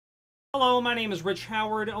Hello, my name is Rich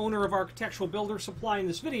Howard, owner of Architectural Builder Supply. In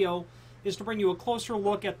this video is to bring you a closer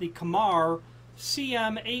look at the Camar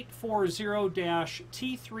CM840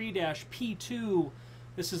 T3 P2.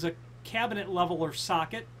 This is a cabinet leveler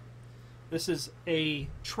socket. This is a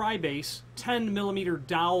tri-base 10mm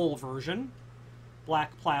dowel version,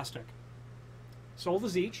 black plastic. Sold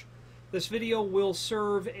as each. This video will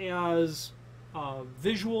serve as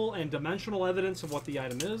visual and dimensional evidence of what the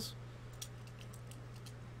item is.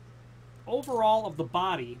 Overall of the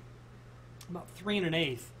body, about 3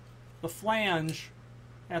 1/8. The flange,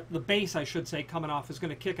 at the base I should say, coming off is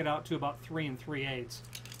going to kick it out to about 3 3/8.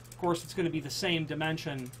 Of course, it's going to be the same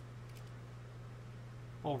dimension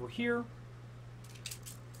over here.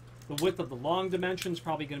 The width of the long dimension is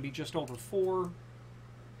probably going to be just over 4.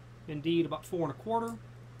 Indeed, about 4 1/4.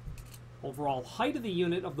 Overall height of the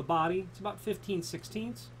unit of the body, it's about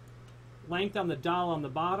 15/16. Length on the dowel on the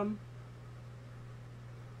bottom,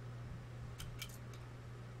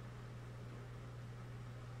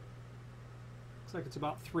 looks like it's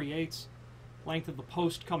about 3/8. Length of the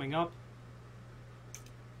post coming up,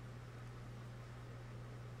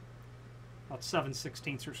 about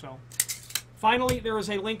 7/16 or so. Finally, there is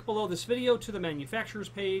a link below this video to the manufacturer's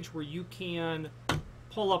page where you can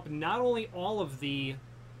pull up not only all of the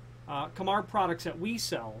Camar products that we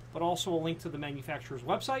sell, but also a link to the manufacturer's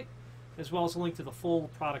website, as well as a link to the full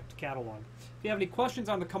product catalog. If you have any questions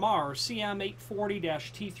on the Camar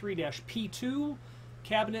CM840 T3 P2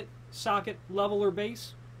 cabinet socket leveler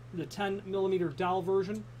base, the 10mm dowel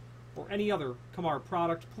version, or any other Camar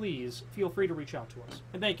product, please feel free to reach out to us.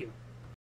 And thank you.